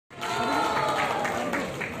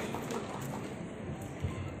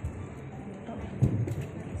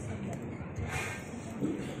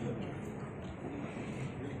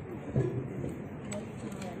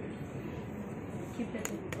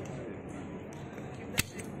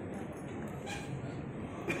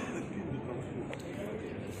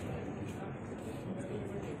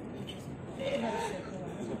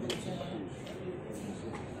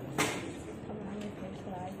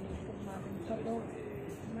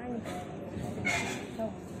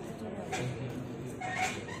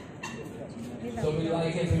So we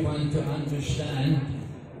like everyone to understand.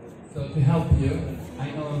 So to help you,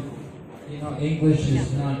 I know, English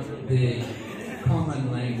is not the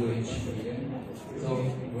common language here. So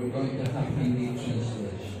we're going to have Hindi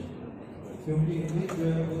translation. क्योंकि English जो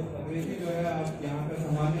है वो अंग्रेजी जो है आप यहाँ का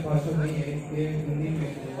सामान्य भाषा नहीं है, इसलिए हिंदी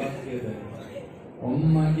में बात किया जाए।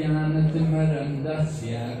 Om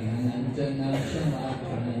Jnanatimmarandasya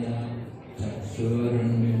Jnananjanashalakaya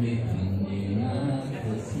Chakshurunmilitam Yena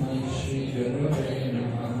Tasmai Shri Gurave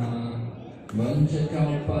Namaha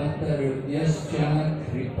Vanchakalpatarubhyascha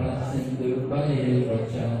Kripa Sindhubhayeva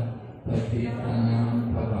Patitanam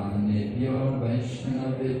Pavanebhyo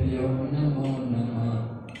Vaishnavibhyo Namo Namah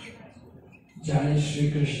Jai Shri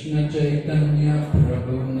Krishna Chaitanya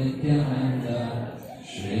Prabhu Nityananda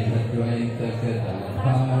Shri Advaita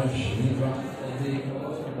Gadadhar Shri Bhakti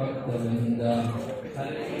Bhaktavinda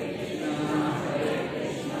Hare Krishna Hare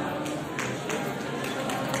Krishna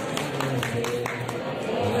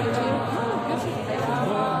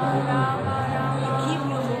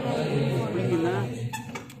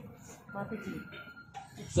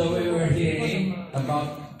So we were hearing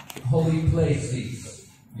about holy places.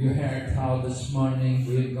 You heard how this morning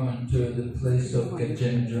we had gone to the place of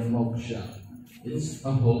Gajendra Moksha. It's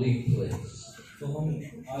a holy place. तो हम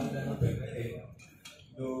आज यहाँ पे गए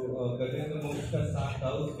जो गजेंद्र मोक्ष का स्थान था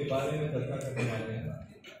उसके बारे में चर्चा करने वाले हैं।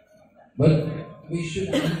 But we should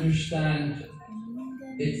understand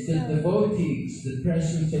it's the devotees, the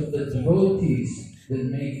presence of the devotees that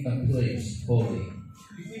make a place holy.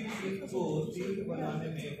 किसी भी चीज को तीर्थ बनाने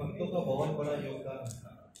में भक्तों का बहुत बड़ा योगदान है।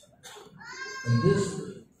 And this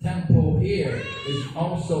temple here is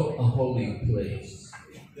also a holy place.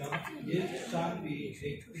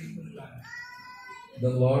 The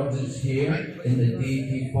Lord is here in the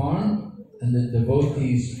deity form, and the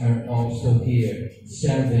devotees are also here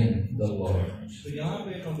serving the Lord. तो यहाँ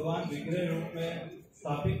पे भगवान विग्रह रूप में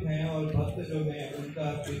स्थापित हैं और भक्त जो हैं उनका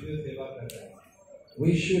दिव्य सेवा कर रहे हैं।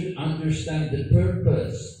 We should understand the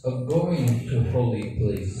purpose of going to holy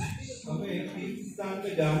places. हमें तीर्थ स्थान पे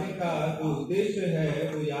जाने का जो उद्देश्य है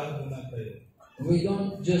वो याद होना चाहिए। We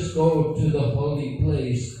don't just go to the holy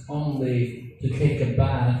place only to take a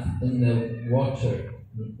bath in the water,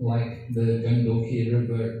 like the Gangoki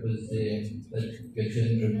River was there at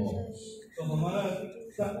Gajendra Moksha. तो हमारा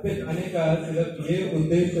सब पे जाने का सिर्फ ये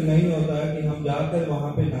उद्देश्य नहीं होता कि हम जाकर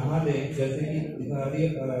वहाँ पे नहा लें, जैसे कि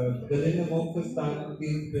गजेंद्र मोक्ष स्थान पे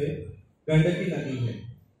गंडकी नदी है।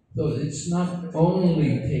 So it's not only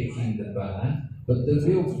taking the bath, but the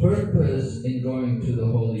real purpose in going to the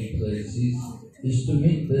holy places is to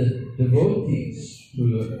meet the devotees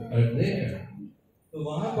who are there. तो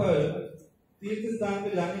वहाँ पर तीर्थ स्थान पे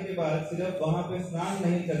जाने के बाद सिर्फ वहाँ पे स्नान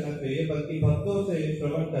नहीं करना चाहिए, बल्कि भक्तों से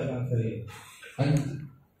श्रवण करना चाहिए। And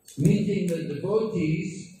meeting the devotees,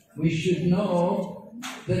 we should know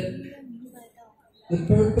that the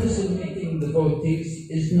purpose of meeting devotees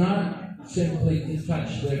is not simply to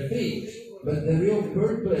touch their feet, but the real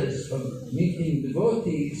purpose of meeting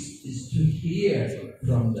devotees is to hear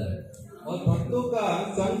from them. और भक्तों का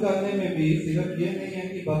संग करने में भी सिर्फ ये नहीं है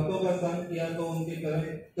कि भक्तों का संग किया तो उनके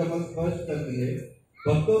कमल स्पर्श कर दिए।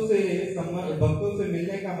 भक्तों से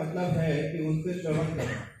मिलने का मतलब है कि उनसे श्रवण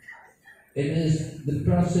करना। It is the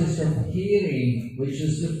process of hearing, which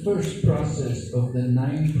is the first process of the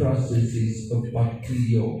 9 processes of Bhakti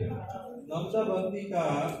Yoga. नवदा भक्ति का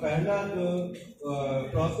पहला जो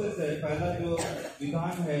प्रोसेस है, पहला जो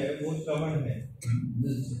विधान है, वो श्रवण है।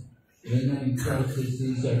 The 9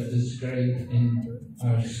 processes are described in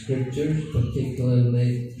our scriptures, particularly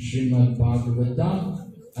Srimad Bhagavatam,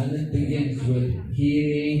 and it begins with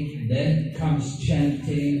hearing, then comes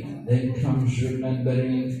chanting, then comes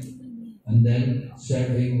remembering, and then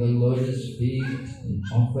serving the lotus feet, and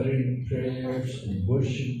offering prayers, and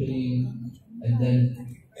worshipping, and then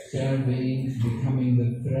serving, becoming the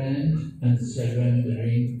friend, and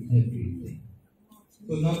surrendering everything.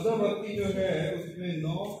 तो नवदा भक्ति जो है उसमें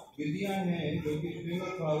 9 विधियां हैं जो कि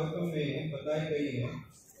श्रीमद् भागवतम में बताई गई हैं,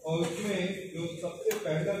 और उसमें जो सबसे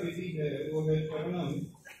पहला विधि है वो है श्रवणम,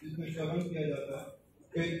 जिसमें श्रवण किया जाता है,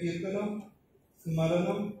 फिर कीर्तनम,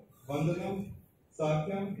 स्मरणम, वंदनम,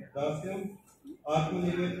 साख्यम, दास्यम,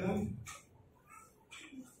 आत्मनिवेदनम।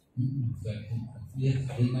 Yes,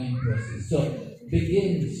 the 9 processes. So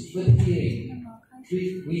begins with hearing.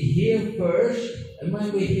 We hear first, and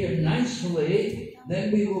when we hear nicely,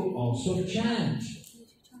 then we will also chant.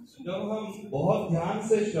 जब हम बहुत ध्यान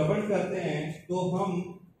से श्रवण करते हैं तो हम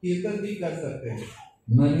कीर्तन भी कर सकते हैं।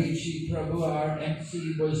 Marichi Prabhu, our MC,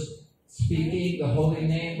 was speaking the holy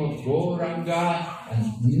name of Gauranga,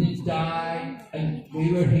 and died, and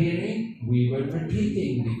we were hearing, we were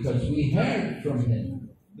repeating because we heard from him.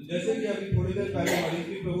 तो जैसे कि अभी थोड़ी देर पहले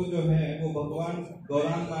हमारी प्रभु जो है वो भगवान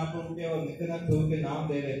गौरांग महाप्रभु के और नित्यानंद प्रभु के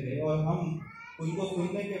नाम ले रहे थे और हम उनको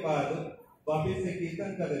सुनने के बाद वापस से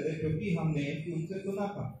कीर्तन कर रहे थे क्योंकि हमने उनसे सुना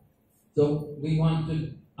था. So we want to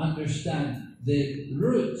understand the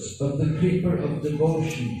roots of the creeper of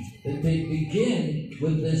devotion, that they begin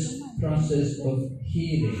with this process of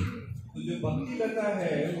hearing. तो जो भक्ति लता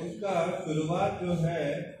है उसका शुरुआत जो है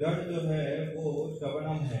जड़ जो है वो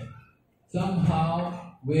श्रवणम है. Somehow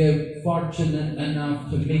we are fortunate enough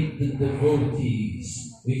to meet the devotees.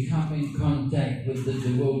 We come in contact with the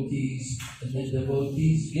devotees, and the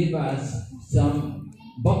devotees give us some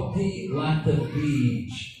Bhakti Lata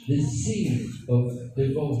Beach, the seed of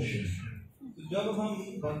devotion. जब हम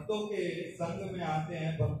भक्तों के संग में आते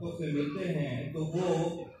हैं, भक्तों से मिलते हैं, तो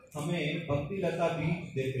वो हमें भक्ति लता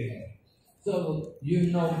बीज देते हैं. So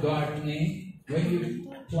you know gardening, when you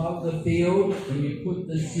plow the field and you put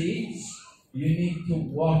the seeds, you need to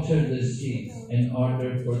water the seeds in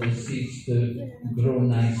order for the seeds to grow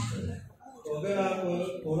nicely. तो अगर आप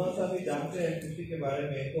थोड़ा सा भी जानते हैं कृषि के बारे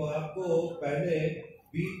में, तो आपको पहले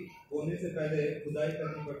बीज बोने से पहले खुदाई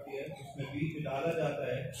करनी पड़ती है, उसमें बीज डाला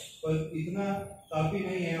जाता है, पर इतना काफी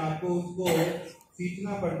नहीं है, आपको उसको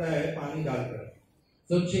सींचना पड़ता है पानी डालकर.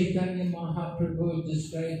 So Chaitanya Mahaprabhu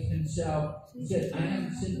described himself. He said, "I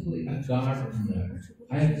am simply a gardener.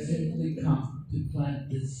 I have simply come to plant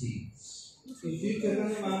the seeds." तो श्री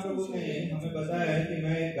चैतन्य महाप्रभु ने हमें बताया है कि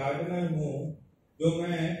मैं एक गार्डनर हूँ, जो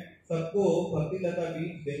मैं सबको भक्ति लता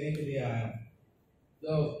बीज देने के लिए आया हूँ.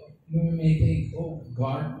 So you may think, oh,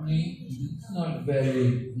 gardening, it's not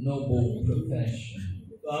very noble profession.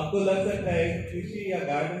 तो आपको लग सकता है कृषि या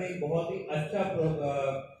गार्डनिंग बहुत ही अच्छा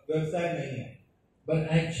व्यवसाय नहीं है.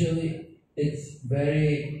 But actually, it's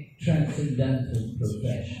very transcendental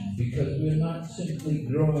profession because we're not simply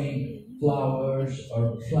growing flowers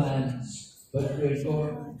or plants, but we're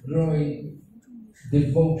growing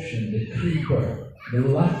devotion, the creeper, the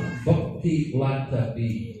Bhakti Lata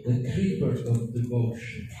Bee, the creeper of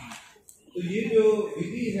devotion. तो ये जो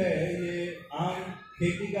विधि है ये आम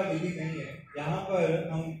खेती का विधि नहीं है. यहाँ पर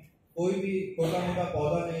हम कोई भी छोटा मोटा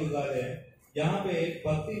पौधा नहीं उगा रहे हैं. यहाँ पे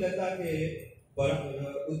भक्ति लता के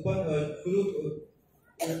उत्पन्न शुरू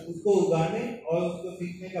उसको उगाने और उसको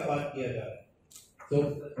सींचने का बात किया जा रहा है. So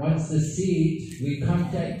once the seed, we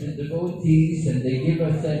contact the devotees and they give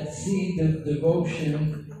us that seed of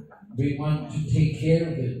devotion. We want to take care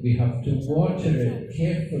of it. We have to water it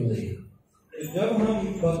carefully. जब हम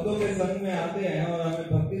भक्तों के संग में आते हैं और हमें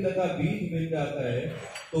भक्ति लता बीज मिल जाता है,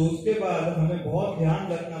 तो उसके बाद हमें बहुत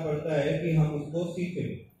ध्यान रखना पड़ता है कि हम उसको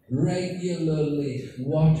सींचें. Regularly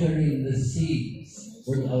watering the seeds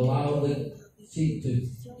will allow the seed to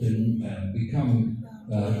become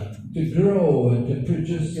to grow and to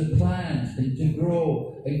produce the plant and to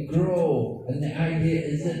grow and grow. And the idea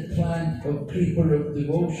is that plant of creeper of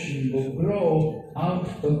devotion will grow out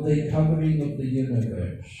of the covering of the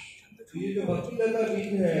universe. ये जो भक्ति लता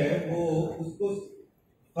बीज है वो उसको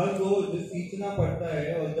हर रोज सींचना पड़ता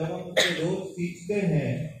है और जब हम उसको रोज सींचते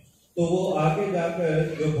हैं तो वो आगे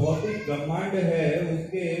जाकर जो भौतिक ब्रह्मांड है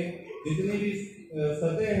उसके जितनी भी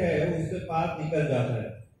सतह है उससे पार निकल जाता है.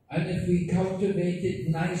 And if we cultivate it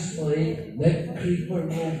nicely, that creeper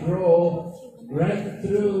will grow right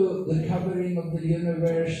through the covering of the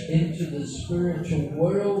universe into the spiritual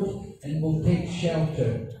world and will take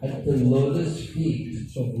shelter at the lotus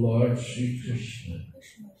feet of Lord Sri Krishna.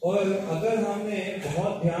 और अगर हमने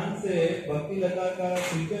बहुत ध्यान से भक्ति लता का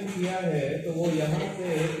सिंचन किया है तो वो यहाँ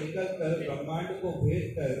से निकलकर ब्रह्मांड को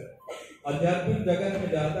भेद कर आध्यात्मिक जगत में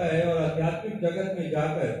जाता है और आध्यात्मिक जगत में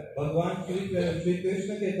जाकर भगवान श्री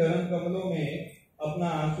कृष्ण के चरण कमलों में अपना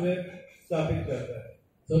आश्रय स्थापित करता है.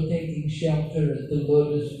 So taking shelter at the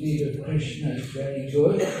lotus feet of Krishna is very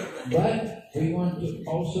good, but we want to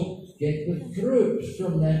also get the fruit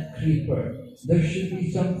from that creeper. There should be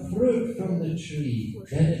some fruit from the tree,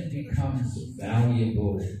 then it becomes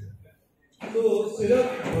valuable. तो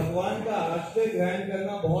सिर्फ भगवान का आश्रय ग्रहण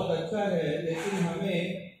करना बहुत अच्छा है, लेकिन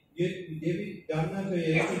हमें ये भी जानना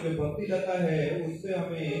चाहिए कि जो भक्ति लता है उससे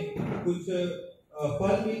हमें कुछ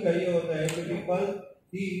फल भी चाहिए होता है, क्योंकि फल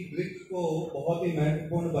ही वृक्ष को बहुत ही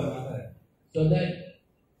महत्वपूर्ण बनाता है. So that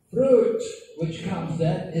fruit which comes,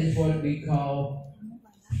 that is what we call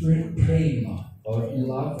prema, or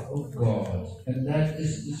love of God, and that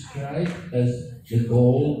is described as the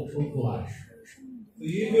goal of life. तो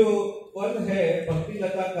ये जो फल है भक्ति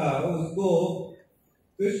लता का उसको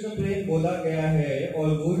कृष्ण प्रेम बोला गया है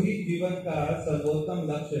और वो ही जीवन का सर्वोत्तम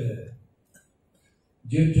लक्ष्य है.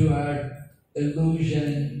 Due to our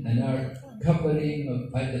illusion and our covering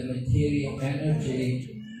by the material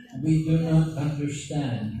energy, we do not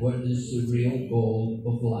understand what is the real goal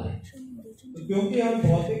of life. क्योंकि हम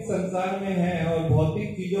भौतिक संसार में हैं और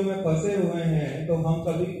भौतिक चीजों में फंसे हुए हैं, तो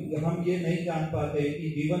हम ये नहीं जान पाते कि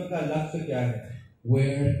जीवन का लक्ष्य क्या है.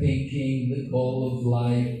 We're thinking the goal of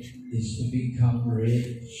life is to become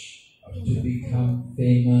rich, or to become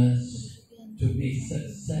famous, to be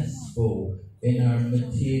successful in our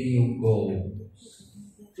material goals.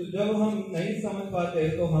 तो जब हम नहीं समझ पाते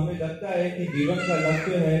तो हमें लगता है कि जीवन का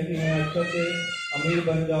लक्ष्य है कि मैं अच्छे से अमीर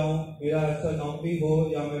बन जाऊं, मेरा अच्छा नौकरी हो,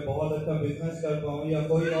 या मैं बहुत अच्छा बिजनेस कर पाऊं, या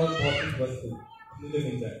कोई और भौतिक वस्तु मुझे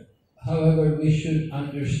मिल जाए. However, we should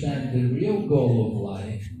understand the real goal of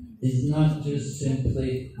life is not just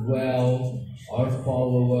simply wealth or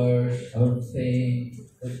followers or fame,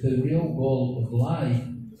 but the real goal of life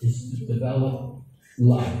is to develop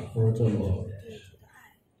love for the Lord.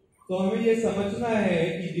 तो हमें ये समझना है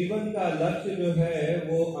कि जीवन का लक्ष्य जो है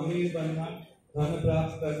वो अमीर बनना, धन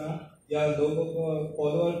प्राप्त करना, या लोगों को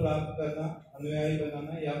फॉलोअर प्राप्त करना, अनुयायी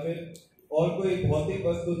बनाना, या फिर और कोई भौतिक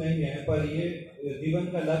वस्तु नहीं है, पर ये जीवन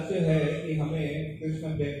का लक्ष्य है कि हमें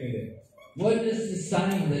कृष्ण प्रेम मिले. What is the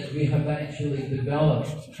sign that we have actually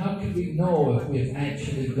developed? How can we know if we've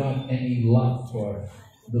actually got any love for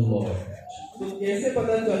the Lord? तो कैसे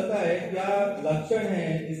पता चलता है, क्या लक्षण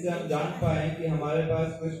है जिससे हम जान पाए कि हमारे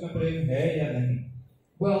पास कृष्ण प्रेम है या नहीं?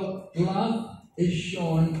 Well, love is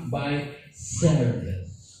shown by service.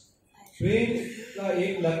 प्रेम का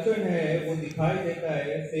एक लक्षण है, वो दिखाई देता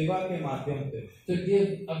है सेवा के माध्यम से. To give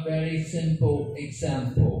a very simple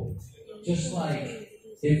example, just like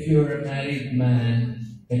if you're a married man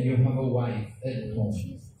and you have a wife at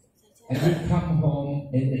home, and you come home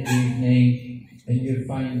in the evening and you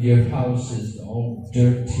find your house is all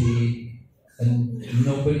dirty and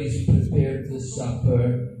nobody's prepared the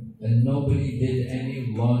supper and nobody did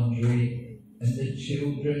any laundry and the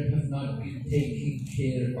children have not been taken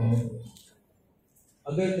care of.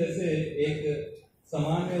 अगर जैसे एक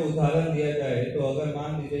सामान्य उदाहरण दिया जाए, तो अगर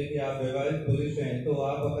मान लीजिए कि आप विवाहित पुरुष हैं, तो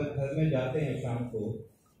आप अगर घर में जाते हैं शाम को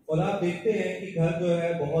और आप देखते हैं कि घर जो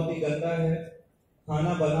है बहुत ही गंदा है,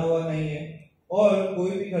 खाना बना हुआ नहीं है, और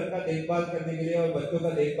कोई भी घर का देखभाल करने के लिए और बच्चों का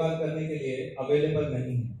देखभाल करने के लिए अवेलेबल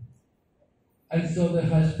नहीं है. And so the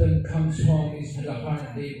husband comes home, he's had a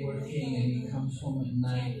hard day working, and he comes home at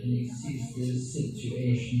night and he sees this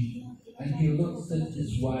situation and he looks at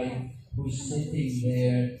his wife who's sitting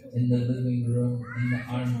there in the living room in the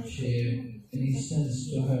armchair and he says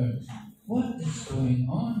to her, "What is going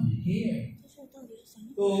on here?"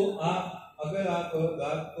 तो अगर आप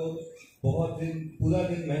रात को बहुत दिन पूरा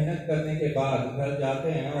दिन मेहनत करने के बाद घर जाते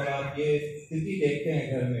हैं और आप ये स्थिति देखते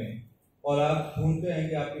हैं घर में, और आप ढूंढते हैं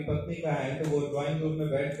कि आपकी पत्नी कहाँ है, तो वो ड्राइंग रूम में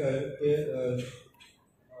बैठकर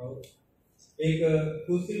एक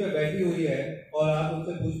कुर्सी पे बैठी हुई है और आप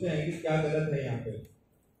उससे पूछते हैं कि क्या गलत है यहाँ पे.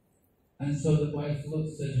 And so the wife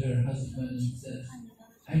looks at her husband and says,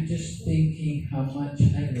 "I'm just thinking how much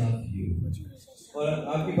I love you." और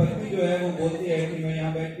आपकी पत्नी जो है वो बोलती है कि मैं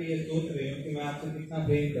यहाँ बैठ के ये सोच रही हूँ कि मैं आपसे कितना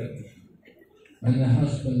प्रेम करती हूँ. And the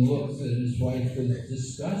husband looks at his wife with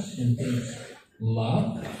disgust and thinks,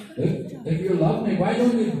 "Love? If you love me, why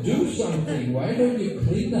don't you do something? Why don't you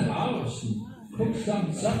clean the house and cook some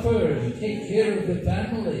supper and take care of the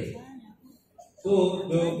family?" तो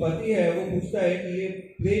जो पति है वो पूछता है कि ये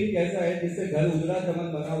प्रेम कैसा है जिससे घर उजड़ा चमन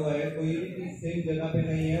बना हुआ है, कोई भी चीज सेम जगह पे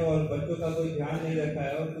नहीं है और बच्चों का कोई ध्यान नहीं रखा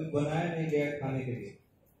है और कुछ बनाया नहीं गया खाने के लिए.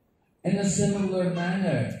 In a similar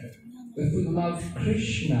manner, if we love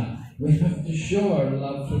Krishna, we have to show our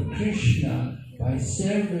love for Krishna by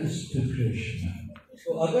service to Krishna.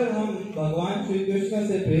 तो अगर हम भगवान श्री कृष्ण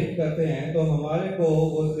से प्रेम करते हैं तो हमारे को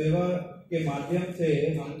वो सेवा के माध्यम से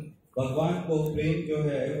हम भगवान को प्रेम जो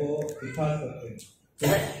है वो दिखा सकते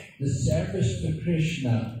हैं. The service to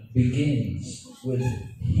Krishna begins with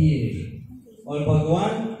hearing. और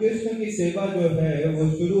भगवान कृष्ण की सेवा जो है वो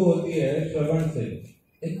शुरू होती है श्रवण से.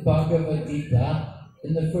 In Bhagavad Gita,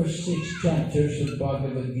 in the first 6 chapters of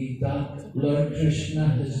Bhagavad Gita, Lord Krishna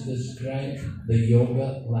has described the yoga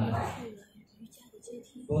life.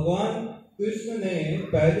 भगवान कृष्ण ने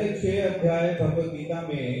पहले 6 अध्याय भगवद गीता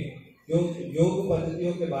में योग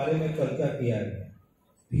पद्धतियों के बारे में चर्चा किया है.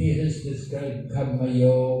 He has described karma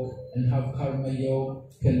yoga and how karma yoga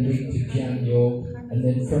can lead to jnana yoga, and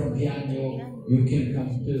then from jnana yoga you can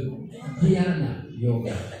come to dhyana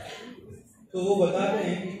yoga. तो वो बताते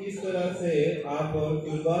हैं कि किस तरह से आप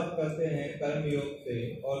शुरुआत करते हैं कर्म योग से,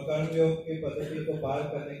 और कर्म योग की पद्धति को पार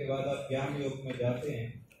करने के बाद आप ज्ञान योग में जाते हैं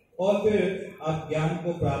और फिर आप ज्ञान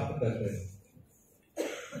को प्राप्त करते हैं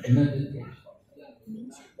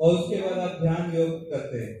और उसके बाद आप ध्यान योग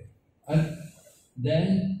करते हैं. And then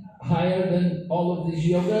higher than all of these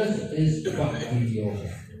yogas is Bhakti yoga.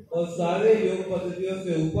 और सारे योग पद्धतियों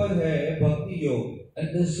से ऊपर है भक्ति योग. And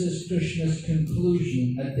this is Krishna's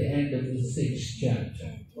conclusion at the end of the 6th chapter.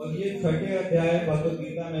 और ये 6ठे अध्याय भगवद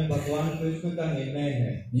गीता में भगवान कृष्ण का निर्णय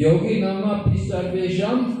है. Yogi nama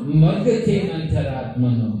pisarvesham magate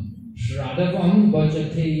antaratmanam Shradhavam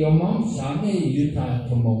bhajate yomam same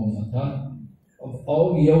yutattamomata. Of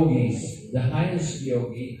all yogis, the highest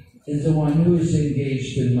yogi is the one who is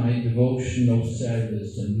engaged in my devotional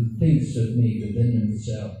service and who thinks of me within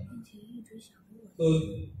himself. तो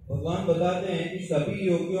भगवान बताते हैं कि सभी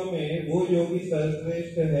योगियों में वो योगी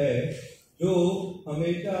सर्वश्रेष्ठ है जो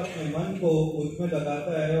हमेशा अपने मन को उसमें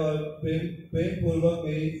लगाता है और प्रेम पूर्वक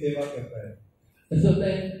मेरी सेवा करता है. So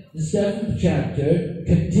then the 7th chapter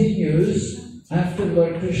continues after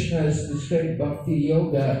Lord Krishna has described Bhakti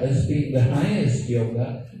Yoga as being the highest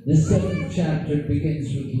yoga. The 7th chapter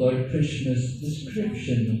begins with Lord Krishna's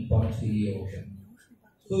description of Bhakti Yoga.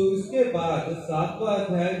 तो इसके बाद 7वां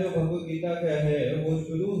अध्याय जो भगवद गीता का है वो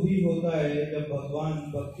शुरू ही होता है जब भगवान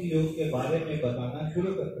भक्ति योग के बारे में बताना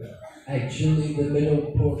शुरू करते हैं. Actually, the middle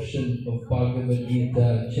portion of Bhagavad Gita,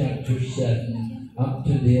 chapter 7, up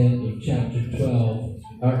to the end of chapter 12,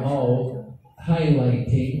 are all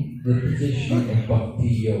highlighting the position of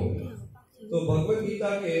Bhakti Yoga. तो भगवद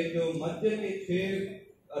गीता के जो मध्य के 6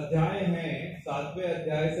 अध्याय हैं, 7वें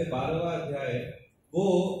अध्याय से 12वां अध्याय, वो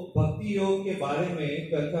भक्ति योग के बारे में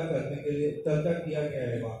चर्चा करने के लिए चर्चा किया गया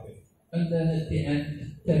है वहाँ पे. And then at the end,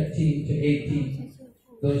 13 to 18,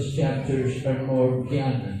 those chapters are more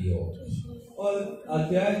Jnana Yoga. और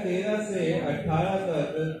अध्याय 13 से 18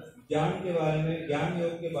 तक ज्ञान के बारे में, ज्ञान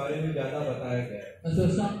योग के बारे में ज्यादा बताया गया है. And so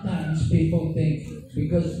sometimes people think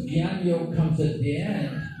because Jnana Yoga comes at the end,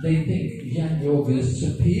 they think Jnana Yoga is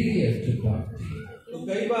superior to Bhakti. तो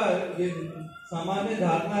कई बार ये सामान्य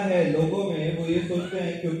धारणा है लोगों में, वो ये सोचते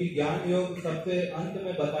हैं क्योंकि ज्ञान योग सबसे अंत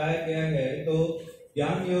में बताया गया है तो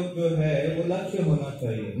ज्ञान योग जो है वो लक्ष्य होना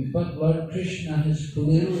चाहिए. But Lord Krishna has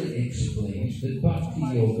clearly explained that Bhakti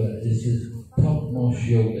Yoga is his topmost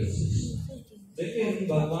yoga system. लेकिन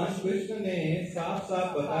भगवान कृष्ण ने साफ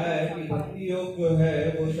साफ बताया है कि भक्ति योग जो है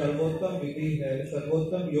वो सर्वोत्तम विधि है,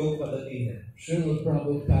 सर्वोत्तम योग पद्धति है. Srila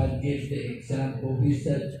Prabhupada gave the example. He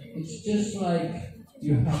said it's just like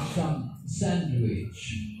you have some sandwich.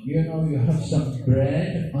 You know, you have some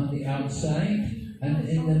bread on the outside, and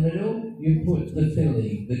in the middle you put the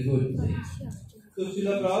filling, the good things. तो श्रील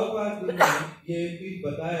प्रभुपाद ने ये चीज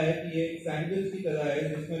बताया है कि ये एक sandwich की तरह है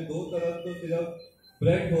जिसमें दो तरफ तो सिर्फ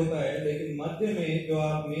ब्रेड होता है लेकिन मध्य में जो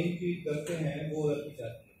आप मेन चीज करते हैं वो रखी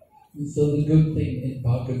जाती है. So the good thing in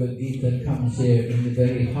Bhagavad Gita comes here in the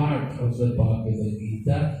very heart of the Bhagavad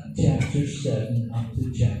Gita, chapter 7 up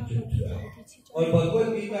to chapter 12. और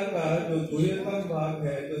भगवद गीता का जो द्वितीयतम भाग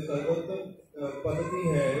है, जो सर्वोत्तम पद्धति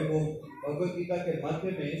है, वो भगवद गीता के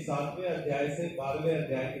मध्य में 7वें अध्याय से 12वें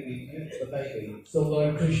अध्याय के बीच में बताई गई. So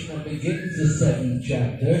Lord Krishna begins the 7th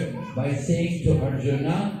chapter by saying to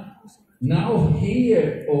Arjuna, "Now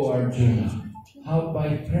hear, O Arjuna, how by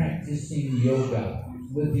practicing yoga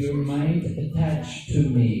with your mind attached to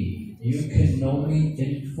me, you can know me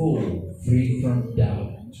in full, free from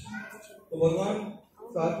doubt." तो भगवान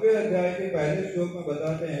 7वें अध्याय के पहले श्लोक में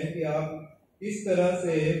बताते हैं कि आप इस तरह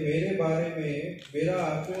से मेरे बारे में, मेरा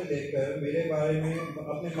आश्रय लेकर, मेरे बारे में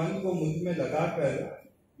अपने मन को मुझ में लगाकर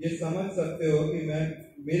ये समझ सकते हो कि मैं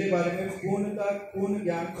मेरे बारे में पूर्ण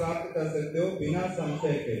ज्ञान प्राप्त कर सकते हो बिना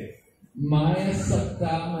संशय के. Maya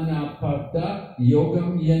sakta manaparta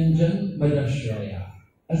yogam yanjan madashraya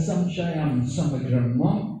asamshayam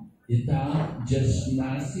samagramam ita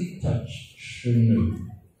jasnasi touch shrinu.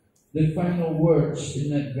 The final words in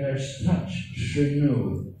that verse, touch,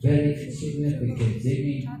 shrinu, very significant. They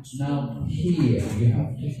mean now hear, you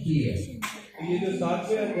have to hear. ये जो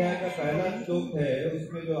 7वें अध्याय का पहला श्लोक है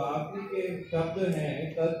उसमें जो आखिरी के शब्द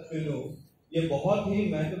हैं तत् श्रृणु, ये बहुत ही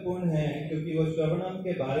महत्वपूर्ण है क्योंकि वो श्रवणम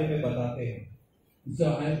के बारे में बताते हैं. So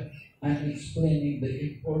I'm explaining the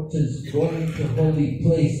importance going to holy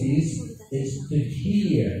places is to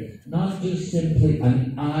hear, not just simply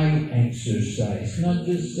an eye exercise, not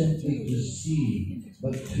just simply to see,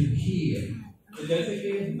 but to hear. तो जैसे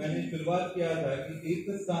कि मैंने शुरुआत किया था कि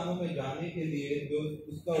तीर्थ स्थानों में जाने के लिए जो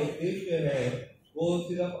उसका उद्देश्य है वो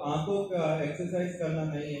सिर्फ आंखों का एक्सरसाइज करना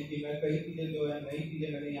नहीं है कि मैं कई चीजें जो है नई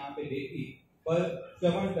चीजें मैंने यहाँ पे देखी, पर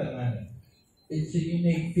श्रवण करना है. It's a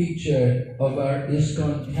unique feature of our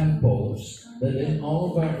ISKCON temples that in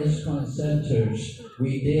all of our ISKCON centers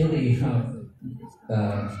we daily have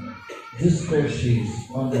discourses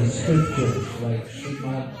on the scriptures like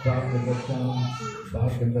Srimad Bhagavatam,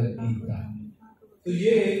 Bhagavad Gita. तो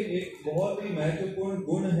ये एक बहुत ही महत्वपूर्ण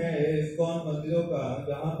गुण है इस्कॉन मंदिरों का,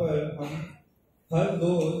 जहाँ पर हम हर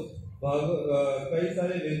रोज कई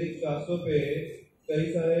सारे वैदिक शास्त्रों पे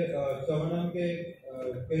कई सारे श्रवणम के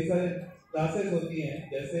कई सारे क्लासेस होती हैं,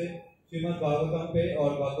 जैसे श्रीमद् भागवतम पे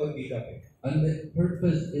और भगवद गीता पे. And the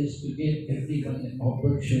purpose is to give everyone an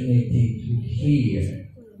opportunity to hear,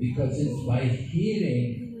 because it's by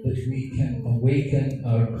hearing that we can awaken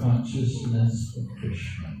our consciousness of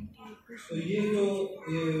Krishna. तो ये जो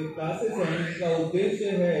क्लासेस हैं, इनका उद्देश्य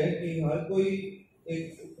है कि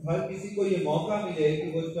हर किसी को ये मौका मिले कि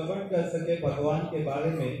वो श्रवण कर सके भगवान के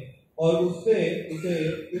बारे में, और उससे उसे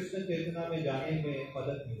कृष्ण चेतना में जाने में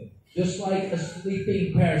मदद मिले. Just like a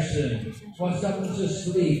sleeping person, when someone's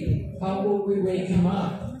asleep, how will we wake him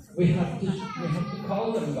up? We have to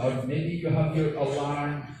call them out. Maybe you have your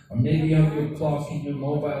alarm, or maybe you have your clock in your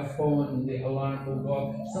mobile phone, and the alarm will go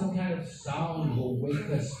off. Some kind of sound will wake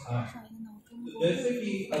us up. जैसे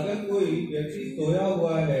कि अगर कोई व्यक्ति सोया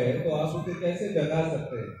हुआ है तो आप उसे कैसे जगा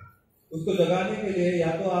सकते हैं? उसको जगाने के लिए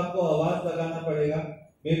या तो आपको आवाज लगाना पड़ेगा,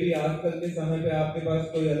 मे बी आजकल के समय पे आपके पास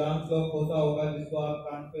कोई अलार्म क्लॉक होता होगा जिसको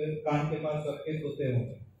आप कान के पास रख के सोते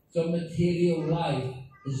होंगे. So material life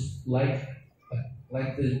is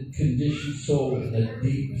like the conditioned soul in a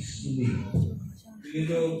deep sleep. ये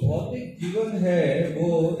जो भौतिक जीवन है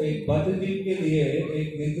वो एक बद्ध जीव के लिए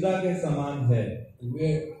एक निद्रा के समान है.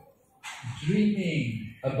 We're dreaming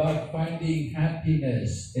about finding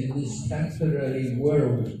happiness in this temporary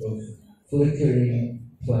world of flickering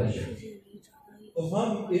pleasure. तो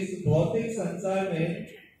हम इस भौतिक संसार में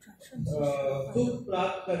सुख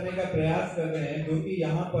प्राप्त करने का प्रयास कर रहे हैं, जो कि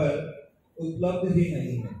यहाँ पर उपलब्ध ही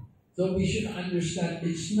नहीं है. So we should understand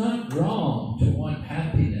it's not wrong to want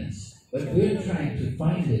happiness, but we're trying to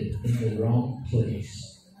find it in the wrong place.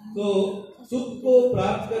 तो सुख को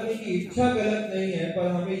प्राप्त करने की इच्छा गलत नहीं है, पर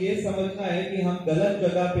हमें ये समझना है कि हम गलत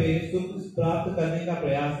जगह पे सुख प्राप्त करने का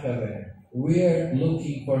प्रयास कर रहे हैं. We're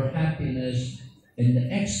looking for happiness in the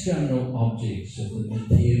external objects of the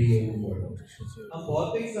material world. हम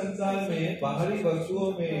भौतिक संसार में बाहरी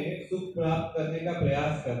वस्तुओं में सुख प्राप्त करने का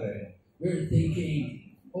प्रयास कर रहे हैं. We're thinking,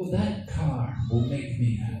 oh, that car will make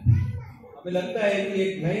me happy. हमें लगता है कि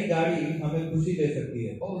एक नई गाड़ी हमें खुशी दे सकती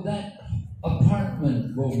है. Oh, that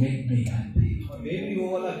apartment will make me happy. और मे भी वो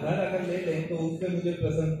वाला घर अगर ले लें तो उससे मुझे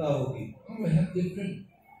प्रसन्नता होगी. We have different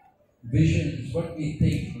visions, what we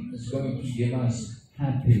think is going to give us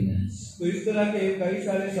happiness. तो इस तरह के कई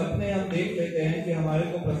सारे सपने हम देख लेते हैं कि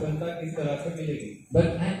हमारे को प्रसन्नता किस तरह से मिलेगी. But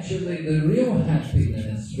actually the real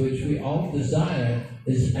happiness which we all desire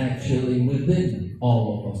is actually within all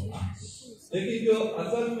of us. लेकिन जो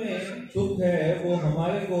असल में सुख है वो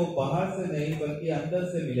हमारे को बाहर से नहीं बल्कि अंदर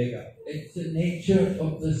से मिलेगा. It's the nature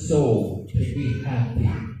of the soul to be happy.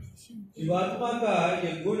 जीवात्मा का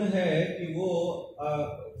ये गुण है कि वो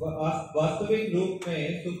वास्तविक रूप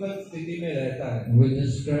में सुखद स्थिति में रहता है. We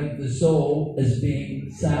describe the soul as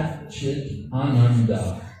being Sat Chit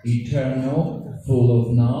Ananda, eternal, full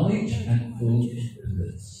of knowledge and full of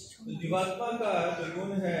bliss. तो जीवात्मा का जो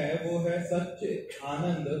गुण है वो है सच्चे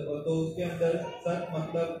आनंद, और तो उसके अंदर सच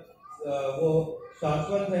मतलब वो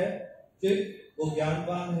शाश्वत है, चित वो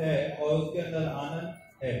ज्ञानवान है, और उसके अंदर आनंद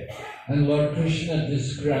है. And Lord Krishna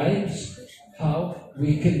describes how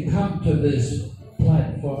we can come to this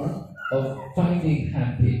platform of finding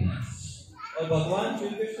happiness. और भगवान श्री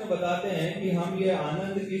कृष्ण बताते हैं कि हम ये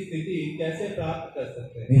आनंद की स्थिति कैसे प्राप्त कर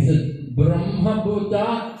सकते हैं. He said, Brahma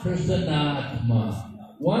Buddha Prasanatma.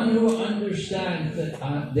 One who understands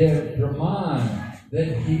that their Brahman,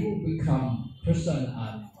 then he will become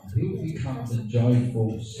Prasanatma. He will become the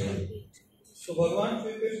joyful soul. तो भगवान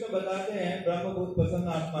श्री कृष्ण बताते हैं ब्रह्मभूत प्रसन्न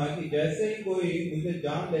आत्मा की जैसे ही कोई मुझे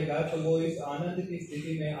जान लेगा तो वो इस आनंद की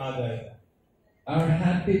स्थिति में आ जाएगा. Our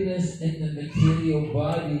happiness in the material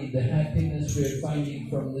body, the happiness we're finding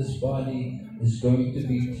from this body is going to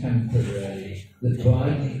be temporary. The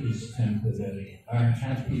body is temporary. Our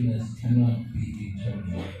happiness cannot be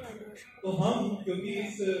eternal. तो हम क्योंकि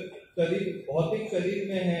इस शरीर भौतिक शरीर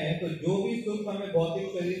में हैं, तो जो भी सुख हमें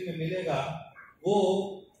भौतिक शरीर में मिलेगा वो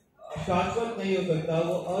शाश्वत नहीं हो सकता,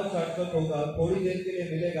 वो अशाश्वत होगा, थोड़ी देर के लिए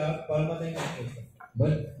मिलेगा, परमानेंट नहीं हो सकता.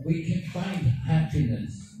 But we can find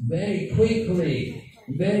happiness very quickly,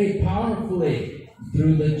 very powerfully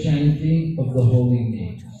through the chanting of the holy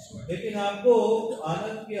names. लेकिन आपको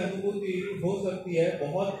आनंद की अनुभूति हो सकती है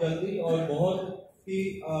बहुत जल्दी और बहुत ही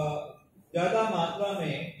ज्यादा मात्रा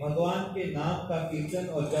में भगवान के नाम का कीर्तन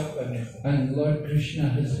और जप करने से. And Lord Krishna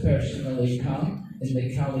has personally come in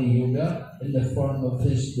the Kali Yuga in the form of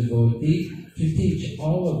his devotee to teach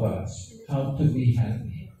all of us how to be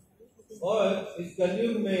happy. और इस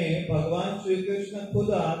कलयुग में भगवान श्री कृष्ण खुद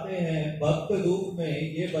आते हैं भक्त रूप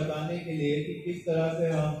में ये बताने के लिए कि किस तरह से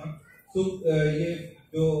हम सुख ये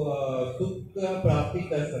जो सुख का प्राप्ति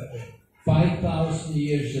कर सकते हैं। 5,000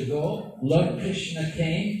 years ago, Lord Krishna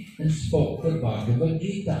came and spoke the Bhagavad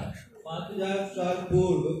Gita. 5,000 साल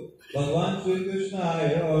पूर्व भगवान श्री कृष्ण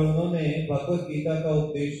आए और उन्होंने भगवत गीता का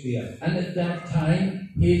उपदेश दिया। And at that time,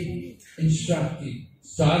 he instructed,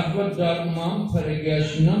 Sarva Dharmam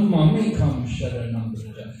Parigashnam Mamikam Sharanam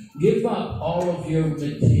Vraja. Give up all of your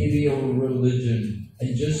material religion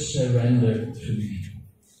and just surrender to me.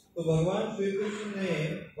 तो भगवान श्री कृष्ण ने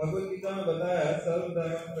भगवत गीता में बताया सर्व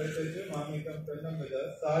धर्म परित्यज्य मामेकम शरणं व्रज,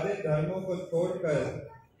 सारे धर्मों को छोड़कर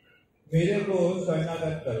मेरे को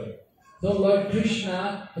शरणागत करो। So Lord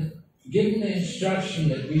Krishna had given the instruction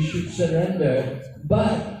that we should surrender,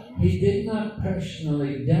 but he did not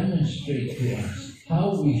personally demonstrate to us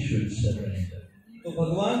how we should surrender. तो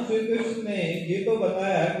भगवान श्री कृष्ण ने ये तो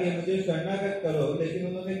बताया कि मुझे शरणागत करो, लेकिन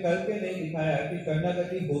उन्होंने करके नहीं दिखाया कि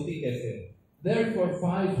शरणागति होती कैसे है। Therefore,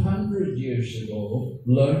 500 years ago,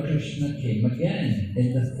 Lord Krishna came again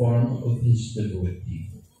in the form of his devotee.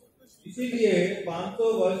 इसीलिए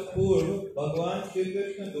 500 वर्ष पूर्व भगवान श्री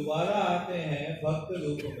कृष्ण दोबारा आते हैं भक्त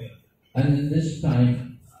रूप में। And in this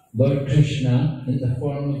time, Lord Krishna, in the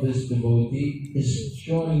form of his devotee, is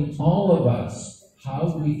showing all of us how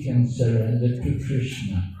we can surrender to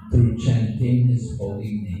Krishna through chanting his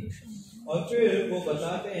holy name. और फिर वो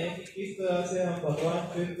बताते हैं कि किस तरह से हम भगवान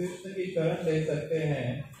श्री कृष्ण की शरण ले सकते हैं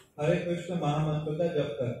हरे कृष्ण महामंत्र का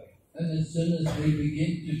जप कर। And as soon as we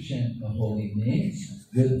begin to chant the holy names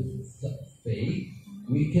with faith,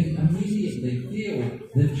 we can immediately feel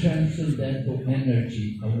the transcendental energy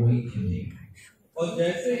awakening. और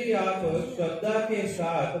जैसे ही आप श्रद्धा के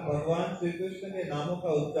साथ भगवान श्री कृष्ण के नामों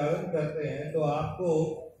का उच्चारण करते हैं तो आपको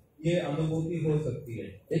ये अनुभूति हो सकती है।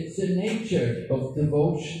 It's the nature of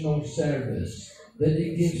devotional service that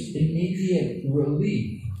it gives immediate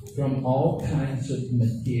relief from all kinds of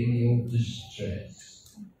material distress.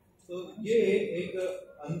 तो ये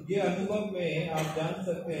अनुभव में आप जान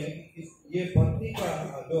सकते हैं कि ये भक्ति का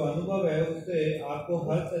जो अनुभव है उससे आपको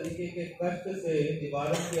हर तरीके के कष्ट से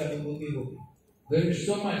निवारण की अनुभूति होगी। There is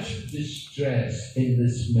so much distress in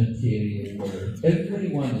this material world.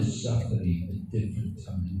 Everyone is suffering at different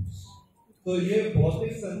times. तो ये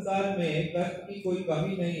भौतिक संसार में कष्ट की कोई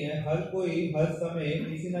कमी नहीं है, हर कोई हर समय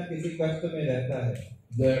किसी न किसी कष्ट में रहता है।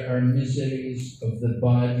 There are miseries of the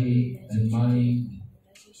body and mind.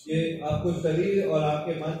 ये आपको शरीर और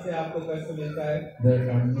आपके मन से आपको कष्ट मिलता है। There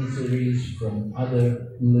are miseries from other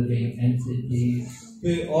living entities.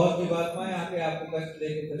 फिर और जीवात्माएं आके आपको कष्ट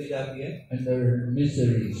देके चली जाती है। And there are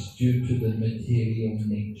miseries due to the material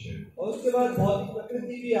nature. और उसके बाद भौतिक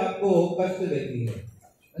प्रकृति भी आपको कष्ट देती है।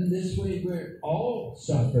 And this way we're all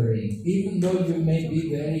suffering, even though you may be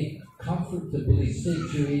very comfortably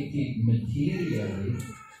situated materially,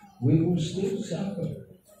 we will still suffer.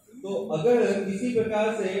 तो अगर किसी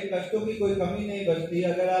प्रकार से कष्टों की कोई कमी नहीं बचती,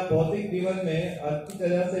 अगर आप भौतिक जीवन में अच्छी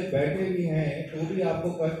तरह से बैठे भी हैं तो भी आपको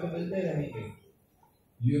कष्ट मिलते रहेंगे।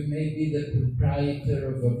 You may be the proprietor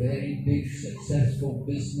of a very big successful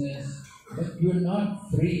business, but you're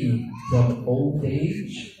not free from old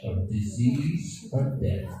age or disease or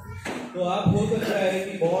death. तो आप हो सकता है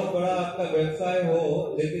कि बहुत बड़ा आपका व्यवसाय हो,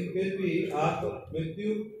 लेकिन फिर भी आप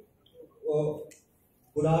मृत्यु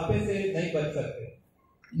बुढ़ापे से नहीं बच सकते।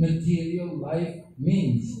 Material life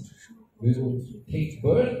means we will take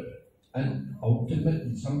birth and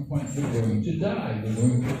ultimately at some point we're going to die. We're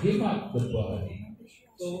going to give up the body.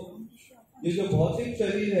 तो ये जो भौतिक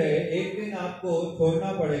शरीर है एक दिन आपको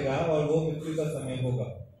छोड़ना पड़ेगा और वो मृत्यु का समय होगा।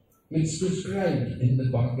 It's described in the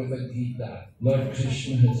Bhagavad Gita. Lord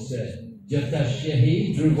Krishna has said,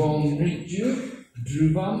 Jatasyahi dhruvam mrityu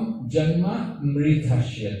dhruvam janma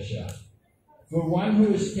mritasya cha. For one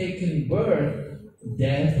who has taken birth,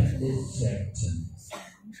 death is certain.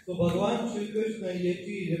 तो भगवान श्री कृष्ण ये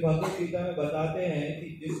चीज भगवत गीता में बताते हैं कि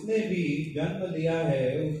जिसने भी जन्म लिया है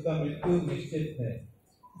उसका मृत्यु निश्चित है।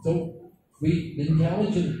 So we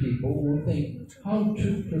intelligent people will think how to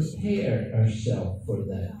prepare ourselves for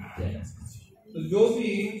that death. तो जो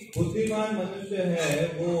भी बुद्धिमान मनुष्य है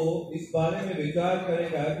वो इस बारे में विचार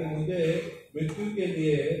करेगा कि मुझे मृत्यु के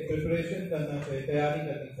लिए प्रिपरेशन करना चाहिए, तैयारी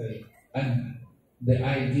करनी चाहिए। And the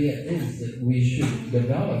idea is that we should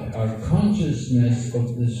develop our consciousness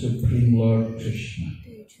of the Supreme Lord Krishna.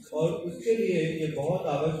 और उसके लिए ये बहुत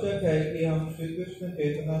आवश्यक है कि हम श्री कृष्ण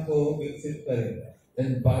चेतना को विकसित करें।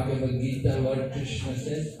 In Bhagavad Gita, Lord Krishna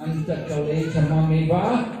says, Antakale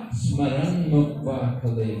tamamiva smaran mukva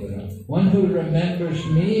kalevara. One who remembers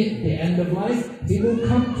me at the end of life, he will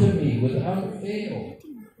come to me without fail.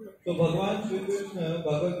 तो भगवान श्री कृष्ण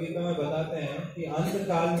भगवद गीता में बताते हैं कि अंत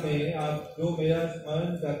काल में आप जो मेरा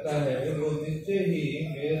स्मरण करता है वो निश्चय ही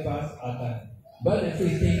मेरे पास आता है. But if we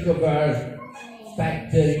think of our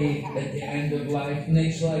factory at the end of life,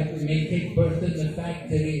 next life we may take birth in the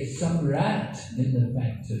factory as some rat in the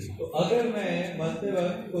factory. तो अगर मैं मरते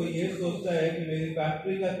वक्त कोई ये सोचता है कि मेरी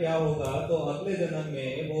फैक्ट्री का क्या होगा, तो अगले जन्म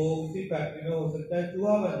में वो उसी फैक्ट्री में हो सकता है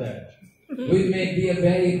चूहा बन जाए. We may be a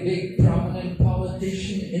very big prominent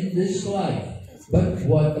politician in this life, but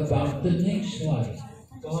what about the next life?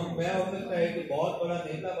 तो मैं हो सकता है कि बहुत बड़ा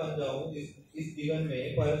नेता बन जाऊं इस जीवन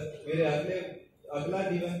में, पर मेरे अगला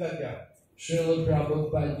जीवन का क्या? Srila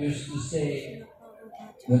Prabhupada used to say,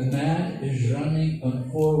 the man is running on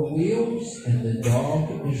 4 wheels and the dog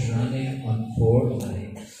is running on 4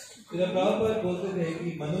 legs. Prabhupada बोलते थे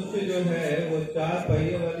कि मनुष्य जो है वो 4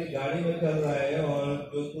 पहिए वाली गाड़ी में चल रहा है और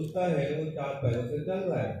जो कुत्ता है वो 4 पैरों से चल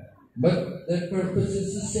रहा है. But their purpose is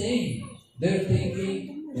the same. They're thinking,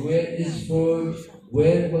 where is food?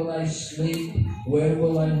 Where will I sleep? Where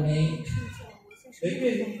will I mate?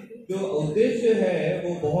 लेकिन जो उद्देश्य है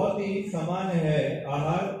वो बहुत ही समान है.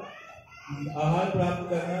 आहार प्राप्त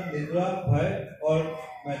करना, निद्रा, भय और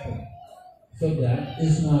मैथुन. So that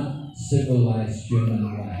is not civilized human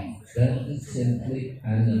life. That is simply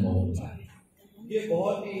animal life. ये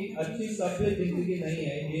बहुत ही अच्छी सभ्य जिंदगी नहीं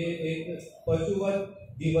है, ये एक पशुवत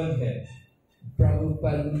जीवन है.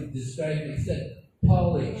 Prabhupada would describe it as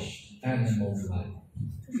polished animal life.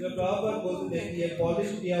 Prabhupada बोलते हैं कि ये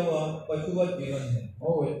पॉलिश किया हुआ पशुवत जीवन है.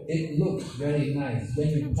 Oh, it looks very nice. When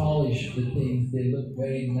you polish the things, they look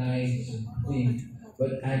very nice and clean.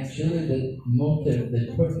 But actually the motive, the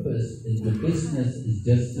purpose, is the business is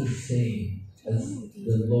just the same as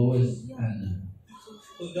the lowest animal.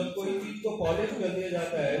 तो जब कोई चीज को polish कर दिया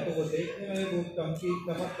जाता है तो वो देखने में वो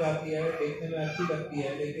चमक आती है, देखने में अच्छी लगती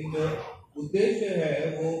है, लेकिन जो उद्देश्य है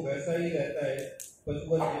वो वैसा ही रहता है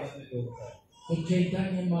पशुवत जीवन में जो होता है. So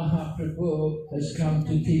Chaitanya Mahaprabhu has come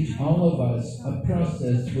to teach all of us a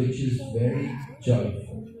process which is very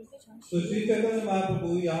joyful. तो श्री चैतन्य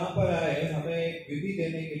महाप्रभु यहाँ पर आए हमें एक विधि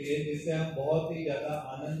देने के लिए जिससे हम बहुत ही ज्यादा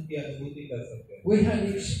आनंद की अनुभूति कर सकते हैं. We had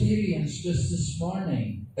experience just this morning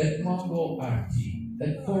at Mongol Arti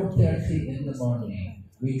at 4:30 in the morning.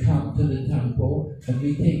 We come to the temple and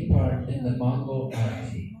we take part in the Mongol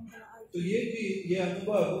Arti. तो ये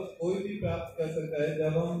अनुभव कोई भी प्राप्त कर सकता है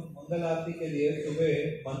जब हम मंगल आरती के लिए सुबह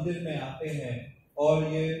मंदिर में आते हैं और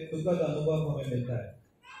ये सुखद अनुभव हमें मिलता है.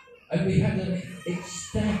 And we had an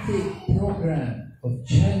ecstatic program of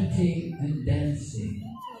chanting and dancing.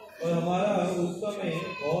 और हमारा उस समय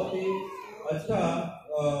बहुत ही अच्छा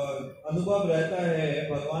अनुभव रहता है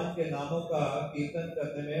भगवान के नामों का कीर्तन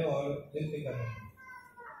करने में और नृत्य करने में.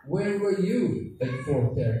 Where were you at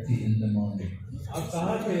 4:30 in the morning? आप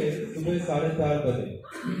कहाँ थे सुबह 4:30 बजे?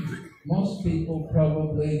 Most people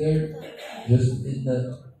probably they're just in the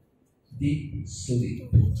deep sleep.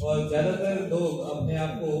 और ज्यादातर लोग अपने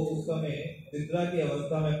आप को उस समय निद्रा की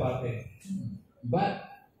अवस्था में पाते हैं. But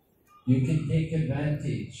you can take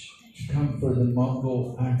advantage to come for the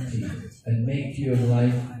Mongol Arti and make your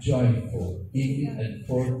life joyful even at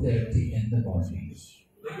 4:30 in the morning.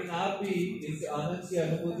 लेकिन आप भी इस आनंद की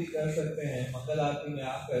अनुभूति कर सकते हैं मंगल आरती में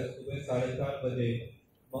आकर सुबह 4:30 बजे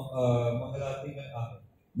मंगल आरती में आकर.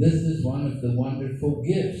 This is one of the wonderful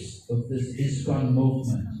gifts of this ISKCON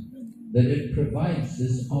movement, that it provides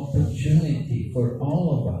this opportunity for all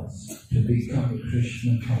of us to become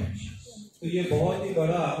Krishna conscious. तो ये बहुत ही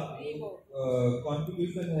बड़ा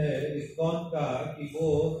कंट्रीब्यूशन है ISKCON का कि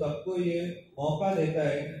वो सबको ये मौका देता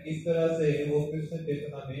है कि किस तरह से वो कृष्ण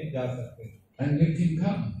चेतना में जा सकते हैं. And you can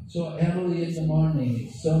come so early in the morning.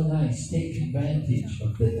 It's so nice. Take advantage of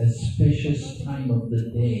the auspicious time of the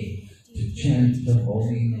day to chant the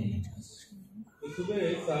holy names. तो सुबह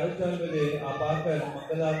 4:30 बजे आप आकर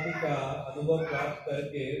मंगल आरती का अनुभव प्राप्त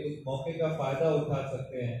करके उस मौके का फायदा उठा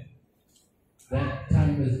सकते हैं. That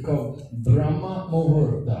time is called Brahma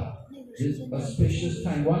Muhurta. It's auspicious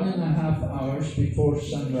time, 1.5 hours before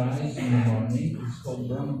sunrise in the morning. It's called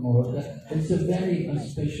Brahma Muhurta. It's a very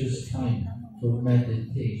auspicious time for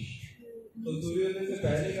meditation. तो सूर्योदय से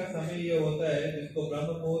पहले का समय ये होता है जिसको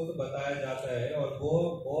ब्रह्म मुहूर्त बताया जाता है और वो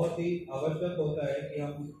बहुत ही आवश्यक होता है कि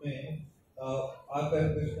हम उसमें आकर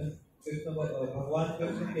कृष्ण भगवान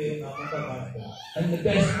कृष्ण के नामों का गान करें. And the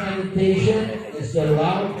best meditation is the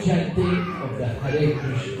loud chanting of the Hare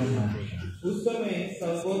Krishna mantra. उस समय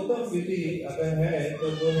सर्वोत्तम विधि अगर है तो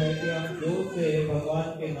वो है कि हम जोर से भगवान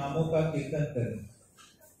के नामों का कीर्तन करें.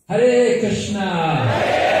 Hare Krishna,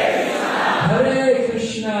 Hare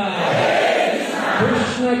Krishna,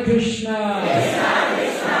 Krishna Krishna, Hare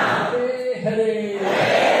Hare,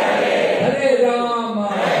 Hare Rama,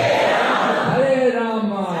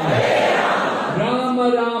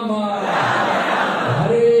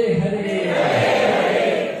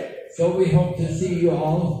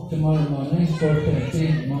 for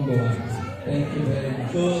 13 Mangalarti. Thank you very much.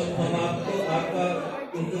 तो हम आपको आपका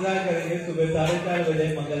इंतजार करेंगे सुबह 4:30 बजे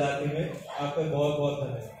मंगल आरती में। आपका बहुत बहुत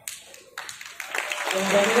धन्यवाद। तो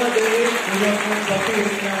धन्यवाद देंगे मुझे अपने भक्ति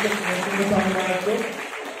विघ्ना के स्वामी महाराज को।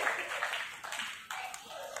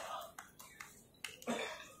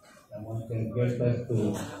 Someone can get us to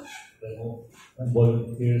remove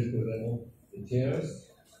volunteers to remove the chairs.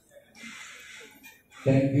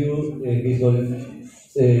 Thank you, His Holiness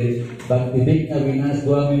Bhakti Vighna Vinasa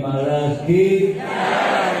Swami Maharaj ki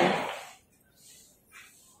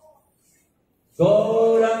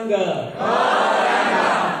Gauranga.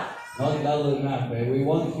 Not loud enough. We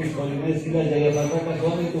want His Holiness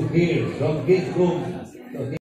Swami to hear from his room.